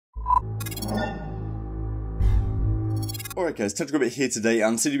Alright guys, Technical Bit here today,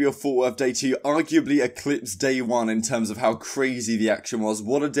 and CWL Fort Worth Day 2 arguably eclipsed Day 1 in terms of how crazy the action was.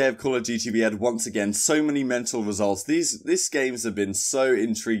 What a day of Call of Duty we had once again, so many mental results. These games have been so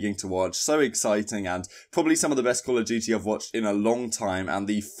intriguing to watch, so exciting, and probably some of the best Call of Duty I've watched in a long time, and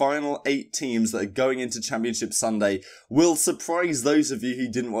the final 8 teams that are going into Championship Sunday will surprise those of you who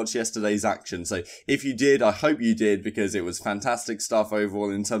didn't watch yesterday's action. So if you did, I hope you did, because it was fantastic stuff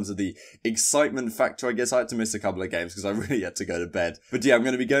overall in terms of the excitement factor. I guess I had to miss a couple of games because I really had to go to bed. But yeah, I'm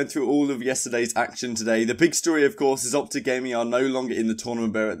going to be going through all of yesterday's action today. The big story, of course, is OpTic Gaming are no longer in the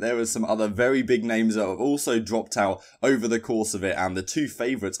tournament, but there are some other very big names that have also dropped out over the course of it, and the two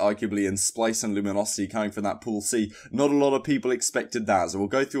favourites, arguably, in Splyce and Luminosity coming from that Pool C. Not a lot of people expected that, so we'll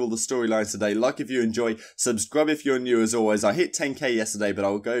go through all the storylines today. Like if you enjoy, subscribe if you're new as always. I hit 10k yesterday, but I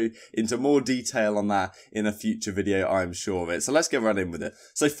will go into more detail on that in a future video, I'm sure of it. So let's get right in with it.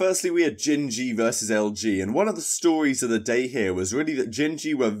 So firstly, we had Gen G versus LG, and one of the stories of the day here was really that Gen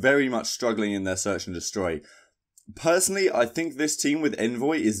G were very much struggling in their search and destroy. Personally, I think this team with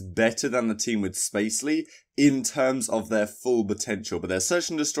EnVy is better than the team with Spacely in terms of their full potential, but their search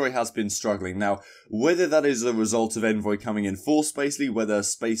and destroy has been struggling. Now, whether that is a result of EnVy coming in for Spacely, whether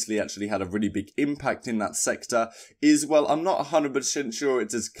Spacely actually had a really big impact in that sector is, well, I'm not 100% sure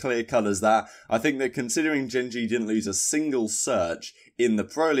it's as clear cut as that. I think that considering Gen G didn't lose a single search in the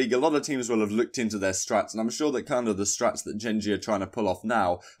Pro League, a lot of teams will have looked into their strats, and I'm sure that kind of the strats that Gen G are trying to pull off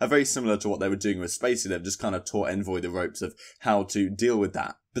now are very similar to what they were doing with Spacely. They've just kind of taught EnVy the ropes of how to deal with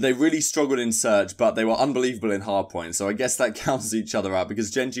that. But they really struggled in search, but they were unbelievable in hardpoint, so I guess that cancels each other out,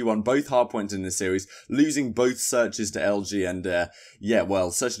 because Gen G won both hardpoints in this series, losing both searches to LG, and yeah, well,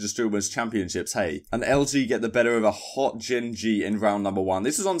 search and destroy wins championships, hey. And LG get the better of a hot Gen G in round number 1.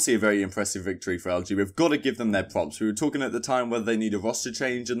 This was honestly a very impressive victory for LG. We've got to give them their props. We were talking at the time whether they need a roster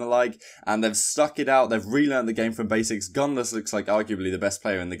change and the like, and they've stuck it out. They've relearned the game from basics. Gunless looks like arguably the best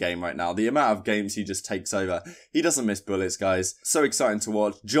player in the game right now. The amount of games he just takes over, he doesn't miss bullets, guys. So exciting to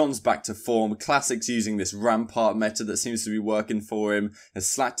watch. John's back to form. Classics using this Rampart meta that seems to be working for him. And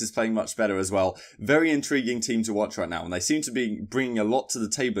Slacked is playing much better as well. Very intriguing team to watch right now, and they seem to be bringing a lot to the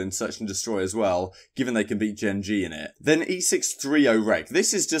table in search and destroy as well, given they can beat Gen G in it. Then E630 Rec.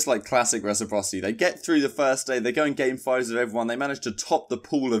 This is just like classic Reciprocity. They get through the first day, they go in game 5s with everyone, they manage to top the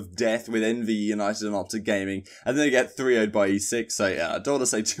pool of death with EnVy, EUnited and OpTic Gaming, and then they get 3-0'd by E6, so yeah, I don't want to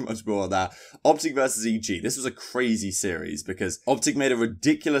say too much more on that. OpTic versus EG. This was a crazy series, because OpTic made a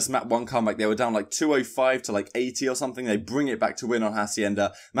ridiculous map 1 comeback. They were down like 205 to like 80 or something. They bring it back to win on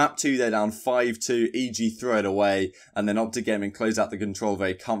Hacienda. Map 2, they're down 5-2. EG throw it away, and then OpTic Gaming close out the control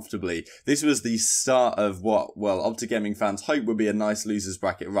very comfortably. This was the start of what, well, OpTic Gaming fans hope would be a nice losers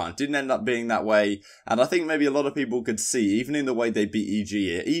bracket run. Didn't end up being that way, and I think maybe a lot of people could see, even in the way they beat EG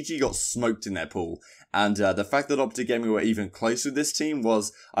here, EG got smoked in their pool. And the fact that OpTic Gaming were even close with this team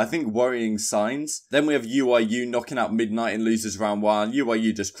was, I think, worrying signs. Then we have UIU knocking out Midnight in losers round 1.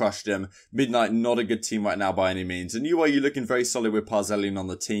 UIU just crushed them. Midnight not a good team right now by any means. And UIU looking very solid with Parzelian on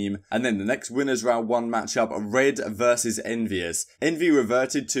the team. And then the next winners round 1 matchup, Red versus Envious. EnVy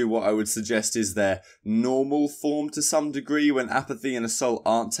reverted to what I would suggest is their normal form to some degree when Apathy and Assault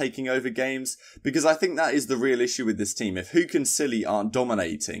aren't taking over games. Because I think that is the real issue with this team. If Hook and Silly aren't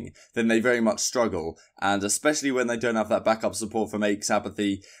dominating, then they very much struggle. And especially when they don't have that backup support from Aches,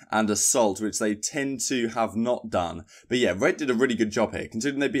 Apathy, and Assault, which they tend to have not done. But yeah, Red did a really good job here.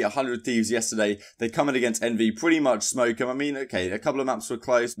 Considering they beat 100 Thieves yesterday, they come in against EnVy, pretty much smoke them. I mean, okay, a couple of maps were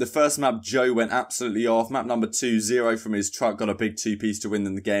close. The first map, Joe went absolutely off. Map number 2, Zero from his truck got a big 2-piece to win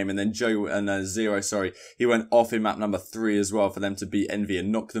in the game. And then Zero, he went off in map number 3 as well for them to beat EnVy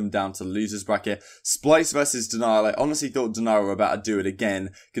and knock them down to the losers bracket. Splyce versus Denial. I honestly thought Denial were about to do it again,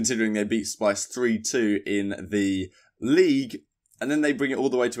 considering they beat Splyce 3-2 in the league. And then they bring it all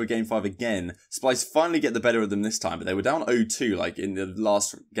the way to a game 5 again. Splyce finally get the better of them this time, but they were down 0-2 like in the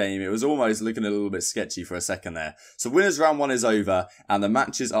last game. It was almost looking a little bit sketchy for a second there. So winners round 1 is over, and the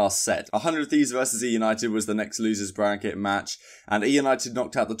matches are set. 100 Thieves versus EUnited was the next losers bracket match, and EUnited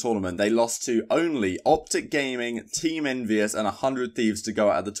knocked out the tournament. They lost to only OpTic Gaming, Team EnVy, and 100 Thieves to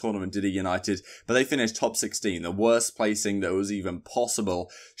go out of the tournament, did EUnited, but they finished top 16, the worst placing that was even possible.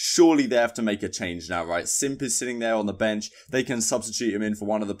 Surely they have to make a change now, right? Simp is sitting there on the bench. They can substitute him in for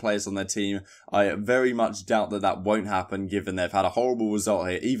one of the players on their team. I very much doubt that that won't happen, given they've had a horrible result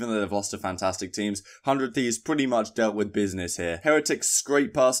here, even though they've lost to fantastic teams. 100 Thieves pretty much dealt with business here. Heretics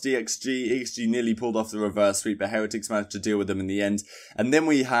scraped past EXG. EXG nearly pulled off the reverse sweep, but Heretics managed to deal with them in the end. And then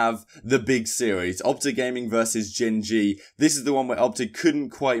we have the big series, OpTic Gaming versus Gen G. This is the one where OpTic couldn't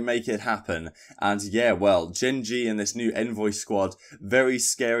quite make it happen. And yeah, well, Gen G and this new EnVy squad, very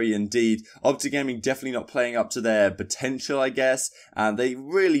scary indeed. OpTic Gaming definitely not playing up to their potential, I guess, and they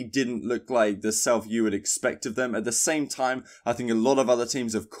really didn't look like the self you would expect of them. At the same time, I think a lot of other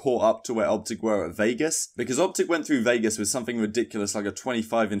teams have caught up to where OpTic were at Vegas, because OpTic went through Vegas with something ridiculous like a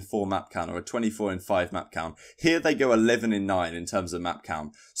 25-4 map count or a 24-5 map count. Here they go 11-9 in terms of map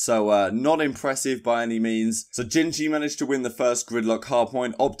count, so not impressive by any means. So Gen G managed to win the first gridlock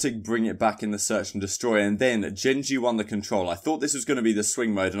hardpoint, OpTic bring it back in the search and destroy, and then Gen G won the control. I thought this was going to be the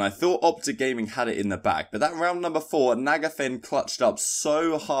swing mode, and I thought OpTic Gaming had it in the bag, but that round number 4, Nagafen clutched up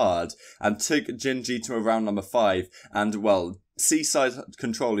so hard and took Gen G to a round number 5, and well, Seaside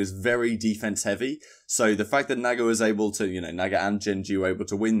control is very defense heavy, so the fact that Naga was able to, Naga and Gen G were able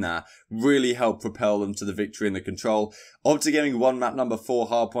to win that really helped propel them to the victory in the control. OpTic Gaming won map number 4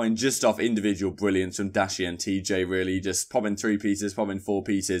 hardpoint just off individual brilliance from Dashi and TJ, really, just popping 3 pieces, popping 4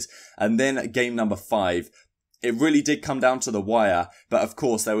 pieces, and then game number 5. It really did come down to the wire, but of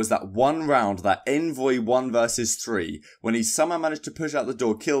course there was that one round, that EnVy 1 versus 3, when he somehow managed to push out the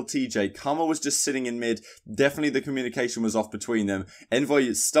door, kill TJ. Karma was just sitting in mid, definitely the communication was off between them.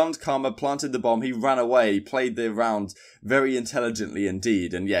 EnVy stunned Karma, planted the bomb, he ran away, played the round very intelligently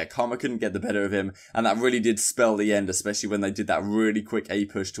indeed, and yeah, Karma couldn't get the better of him, and that really did spell the end, especially when they did that really quick A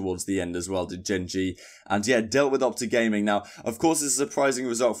push towards the end as well, did Gen G, and yeah, dealt with OpTic Gaming. Now, of course, it's a surprising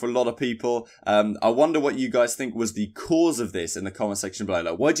result for a lot of people. I wonder what you guys think was the cause of this in the comment section below.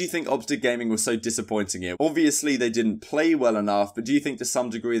 Like, why do you think OpTic Gaming was so disappointing here? Obviously, they didn't play well enough, but do you think to some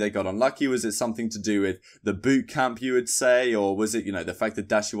degree they got unlucky? Was it something to do with the boot camp, you would say? Or was it, the fact that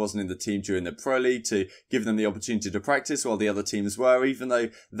Dashi wasn't in the team during the Pro League to give them the opportunity to practice while the other teams were, even though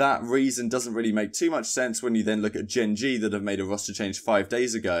that reason doesn't really make too much sense when you then look at Gen G that have made a roster change 5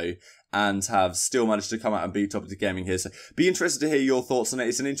 days ago and have still managed to come out and beat OpTic Gaming here. So be interested to hear your thoughts on it.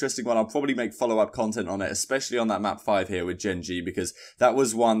 It's an interesting one. I'll probably make follow-up content on it, especially on that map 5 here with Gen G, because that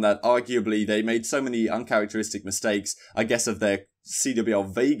was one that arguably they made so many uncharacteristic mistakes, I guess, of their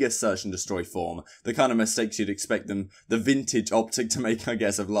CWL Vegas search and destroy form, the kind of mistakes you'd expect them, the vintage OpTic to make, I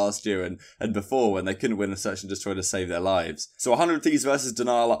guess, of last year and before, when they couldn't win a search and destroy to save their lives. So 100 Thieves versus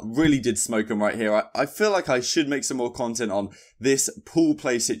Denial really did smoke them right here. I feel like I should make some more content on this pool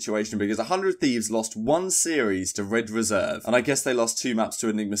play situation, because 100 Thieves lost 1 series to Red Reserve, and I guess they lost 2 maps to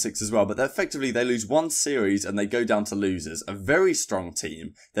Enigma 6 as well, but effectively they lose 1 series and they go down to losers. A very strong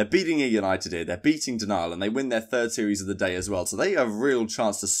team. They're beating EUnited here, they're beating Denial, and they win their 3rd series of the day as well, so they have a real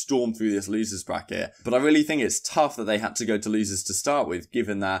chance to storm through this losers bracket. But I really think it's tough that they had to go to losers to start with,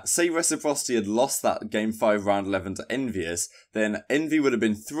 given that, say Reciprocity had lost that game 5 round 11 to Envious, then EnVy would have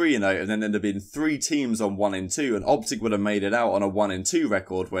been 3-0, and then there'd have been 3 teams on 1-2, and OpTic would have made it out on a 1-2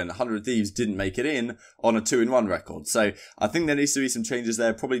 record when 100 Thieves didn't make it in on a 2-1 record. So I think there needs to be some changes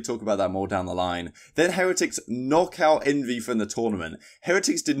there, probably talk about that more down the line. Then Heretics knock out EnVy from the tournament.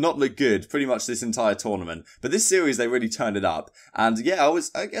 Heretics did not look good pretty much this entire tournament, but this series they really turned it up, and yeah,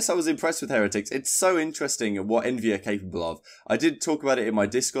 I guess I was impressed with Heretics. It's so interesting what EnVy are capable of. I did talk about it in my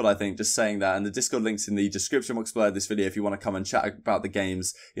Discord, I think, just saying that, and the Discord link's in the description box below this video if you want to come and chat about the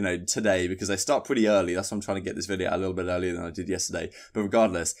games, today, because they start pretty early. That's why I'm trying to get this video out a little bit earlier than I did yesterday. But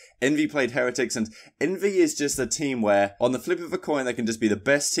regardless, EnVy played Heretics, and EnVy is just a team where, on the flip of a coin, they can just be the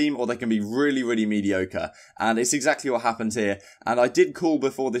best team, or they can be really, really mediocre. And it's exactly what happened here. And I did call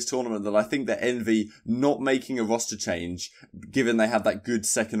before this tournament that I think that EnVy not making a roster change, given they had that good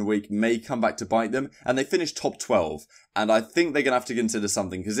second week, may come back to bite them, and they finished top 12. And I think they're going to have to consider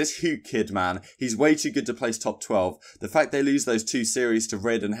something, because this Hoot kid, man, he's way too good to place top 12. The fact they lose those 2 series to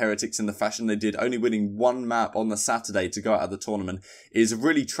Red and Heretics in the fashion they did, only winning 1 map on the Saturday to go out of the tournament, is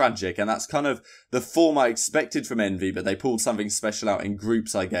really tragic, and that's kind of the form I expected from EnVy, but they pulled something special out in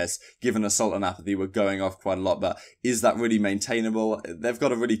groups, I guess, given Assault and Apathy were going off quite a lot, but is that really maintainable? They've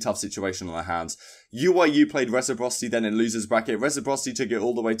got a really tough situation on their hands. UYU played Reciprocity then in losers bracket. Reciprocity took it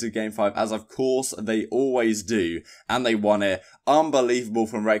all the way to game 5, as of course they always do, and and they won it. Unbelievable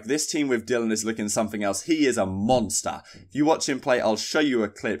from Rec. This team with Dylan is looking something else. He is a monster. If you watch him play, I'll show you a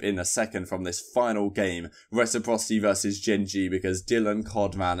clip in a second from this final game, Reciprocity versus Gen G, because Dylan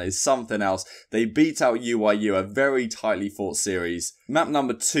CoD, man, is something else. They beat out UIU, a very tightly fought series. Map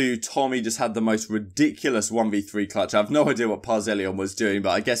number 2, Tommy just had the most ridiculous 1v3 clutch. I have no idea what Parzelion was doing,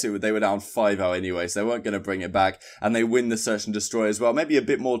 but I guess they were down 5-0 anyway, so they weren't going to bring it back, and they win the Search and Destroy as well. Maybe a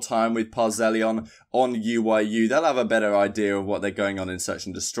bit more time with Parzelion on UIU. They'll have a better idea of what they're going on in Search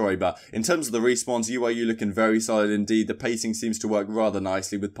and Destroy, but in terms of the respawns, UIU looking very solid indeed. The pacing seems to work rather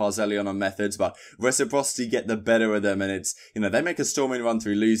nicely with Parzelion on methods, but Reciprocity get the better of them, and it's, you know, they make a storming run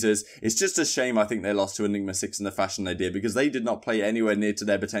through losers. It's just a shame, I think, they lost to Enigma 6 in the fashion they did, because they did not play anywhere near to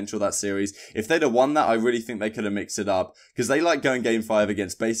their potential that series. If they'd have won that, I really think they could have mixed it up, because they like going game 5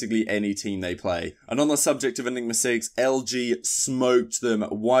 against basically any team they play. And on the subject of Enigma 6, LG smoked them,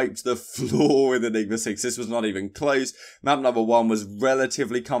 wiped the floor with Enigma 6. This was not even close. Map number 1 was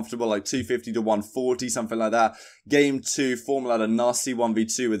relatively comfortable, like 250 to 140, something like that. Game 2, Formula had a nasty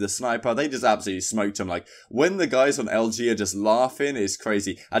 1v2 with the sniper. They just absolutely smoked them. Like, when the guys on LG are just laughing, it's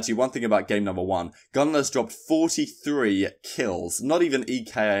crazy. Actually, one thing about game number 1, Gunless dropped 43 kills, not even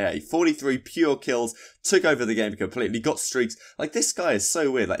EKIA, 43 pure kills, took over the game completely, got streaks. Like, this guy is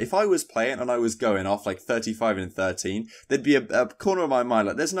so weird. Like, if I was playing and I was going off like 35 and 13, there'd be a corner of my mind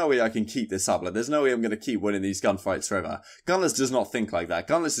like, there's no way I can keep this up. Like, there's no way I'm going to keep winning these gunfights forever. Gunless does not think like that.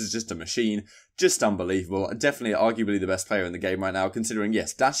 Gunless is just a machine. Just unbelievable. Definitely arguably the best player in the game right now, considering,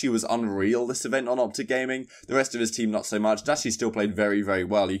 yes, Dashi was unreal this event on OpTic Gaming. The rest of his team not so much. Dashi still played very, very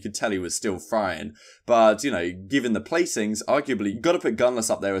well. You could tell he was still frying. But, you know, given the placings, arguably, you've got to put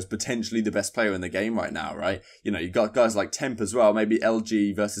Gunless up there as potentially the best player in the game right now, right? You know, you've got guys like Temp as well, maybe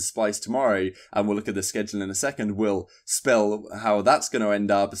LG versus Splyce tomorrow, and we'll look at the schedule in a second. We'll spell how that's going to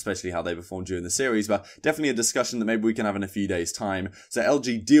end up, especially how they performed during the series, but definitely a discussion that maybe we can have in a few days' time. So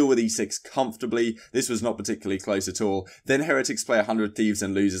LG deal with E6 comfortably. This was not particularly close at all. Then Heretics play 100 Thieves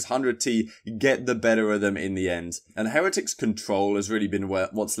and loses. 100T get the better of them in the end. And Heretics' control has really been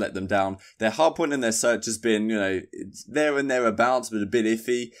what's let them down. Their hardpoint and their search has been, you know, it's there and thereabouts, but a bit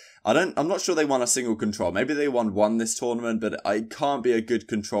iffy. I'm not sure they won a single control. Maybe they won one this tournament, but it can't be a good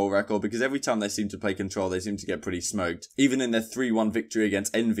control record, because every time they seem to play control, they seem to get pretty smoked. Even in their 3-1 victory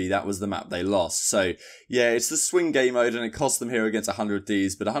against EnVy, that was the map they lost. So, yeah, it's the swing game mode, and it cost them here against 100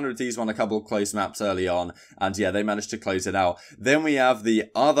 Thieves, but 100 Thieves won a couple of close maps early on, and yeah, they managed to close it out. Then we have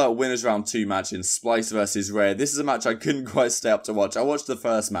the other Winners Round 2 match in Splyce versus Rare. This is a match I couldn't quite stay up to watch. I watched the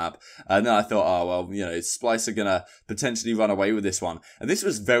first map, and then I thought, oh, well, you know, Splyce are gonna potentially run away with this one. And this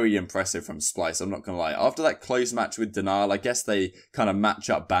was very impressive from Splyce, I'm not gonna lie. After that close match with Denial, I guess they kind of match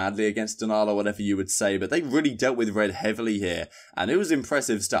up badly against Denial or whatever you would say, but they really dealt with Red heavily here, and it was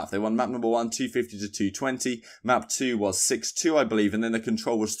impressive stuff. They won map number 1, 250 to 220. Map 2 was 6-2, I believe, and then the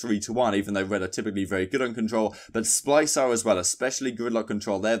control was 3-1, even though Red are typically very good on control, but Splyce are as well, especially gridlock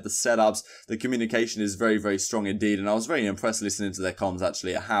control. They have the setups, the communication is very, very strong indeed, and I was very impressed listening to their comms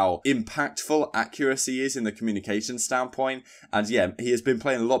actually at how impactful accuracy is in the communication standpoint. And yeah, he has been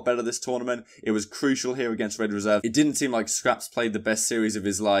playing a lot better this tournament. It was crucial here against Red Reserve. It didn't seem like Scraps played the best series of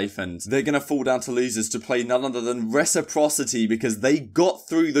his life, and they're going to fall down to losers to play none other than Reciprocity, because they got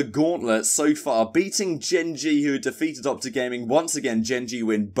through the gauntlet so far, beating Gen G, who had defeated OpTic Gaming. Once again, Gen G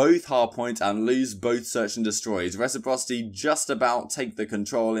win both hardpoint and lose both Search and Destroys. Reciprocity just about take the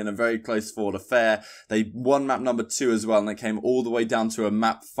control in a very close fought affair. They won map number 2 as well, and they came all the way down to a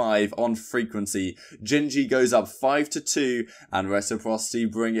map 5 on Frequency. Gen G goes up 5-2, and Reciprocity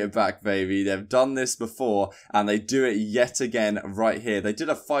bring it back, baby. They've done this before, and they do it yet again right here. They did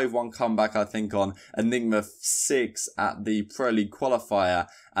a 5-1 comeback, I think, on Enigma 6 at the Pro League qualifier,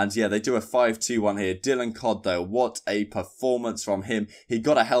 and yeah, they do a 5-2-1 here. Dylan CoD, though, what a performance from him. He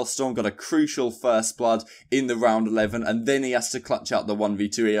got a Hellstorm, got a crucial first blood in the round 11, and then he has to clutch out the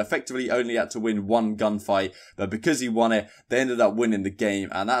 1v2. He effectively only had to win one gunfight, but because he won it, they ended up winning the game,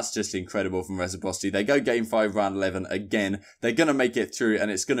 and that's just incredible from Reciprocity. They go game 5, round 11 again. They're going to make it through, and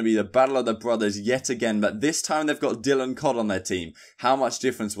it's going to be the battle of the brothers yet again, but this time they've got Dylan CoD on their team. How much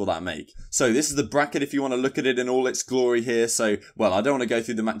difference will that make? So this is the bracket if you want to look at it in all its glory here. So, well, I don't want to go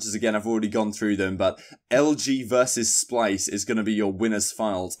through the matches again. I've already gone through them, but LG versus Splyce is going to be your winners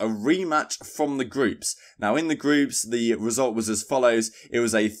finals. A rematch from the groups. Now, in the groups, the result was as follows. It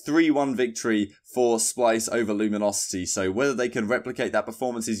was a 3-1 victory for Splyce over Luminosity. So whether they can replicate that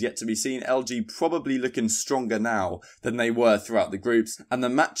performance is yet to be seen. LG probably looking stronger now than they were throughout the groups. And the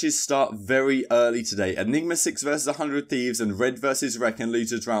matches start very early today. Enigma 6 versus 100 Thieves and Red versus Reckon,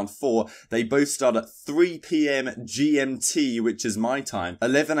 losers round 4. They both start at 3 PM GMT, which is my time,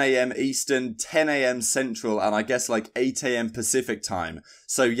 11 AM Eastern, 10 AM Central, and I guess like 8 AM Pacific time.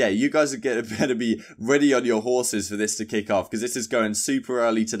 So yeah, you guys better be ready on your horses for this to kick off, because this is going super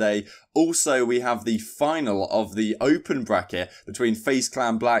early today. Also, we have the final of the open bracket between FaZe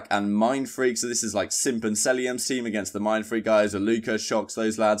Clan Black and Mind Freak. So this is like Simp and Celium's team against the Mind Freak guys, or Luca, Shocks,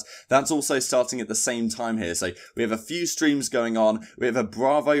 those lads. That's also starting at the same time here. So we have a few streams going on. We have a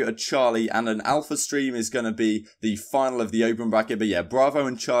Bravo, a Charlie, and an Alpha stream is going to be the final of the open bracket. But yeah, Bravo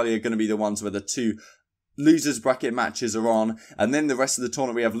and Charlie are going to be the ones where the two losers bracket matches are on, and then the rest of the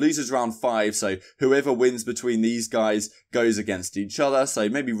tournament we have losers round 5, so whoever wins between these guys goes against each other. So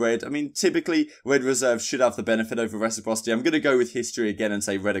maybe Red, I mean typically Red Reserve should have the benefit over Reciprocity. I'm going to go with history again and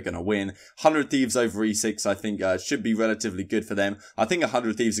say Red are going to win. 100 Thieves over E6 I think should be relatively good for them. I think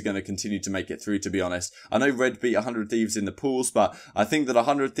 100 Thieves are going to continue to make it through, to be honest. I know Red beat 100 Thieves in the pools, but I think that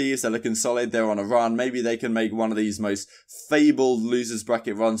 100 Thieves, they're looking solid, they're on a run. Maybe they can make one of these most fabled losers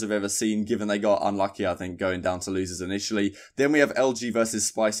bracket runs I've ever seen, given they got unlucky I think going down to losers initially. Then we have LG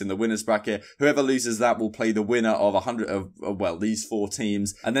versus Splyce in the winners bracket. Whoever loses that will play the winner of 100 of well, these 4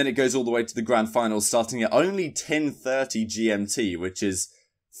 teams, and then it goes all the way to the grand finals starting at only 10:30 GMT, which is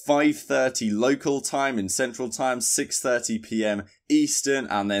 5:30 local time in Central Time, 6:30 PM Eastern,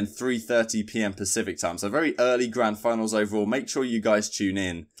 and then 3:30 PM Pacific time. So very early grand finals overall. Make sure you guys tune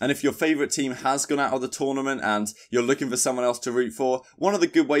in. And if your favourite team has gone out of the tournament and you're looking for someone else to root for, one of the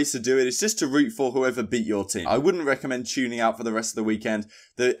good ways to do it is just to root for whoever beat your team. I wouldn't recommend tuning out for the rest of the weekend.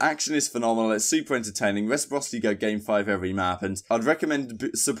 The action is phenomenal, it's super entertaining. Reciprocity go game 5 every map, and I'd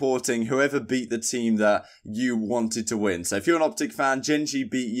recommend supporting whoever beat the team that you wanted to win. So if you're an OpTic fan, Gen.G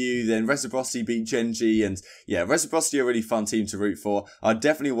beat you, then Reciprocity beat Gen.G, and yeah, Reciprocity are a really fun team to root for. I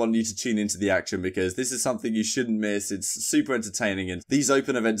definitely want you to tune into the action, because this is something you shouldn't miss. It's super entertaining, and these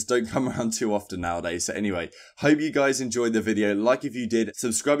open events don't come around too often nowadays. So anyway, hope you guys enjoyed the video. Like if you did,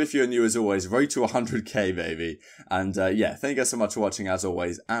 subscribe if you're new as always. Road to 100k baby. And yeah, thank you guys so much for watching as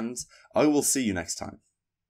always, and I will see you next time.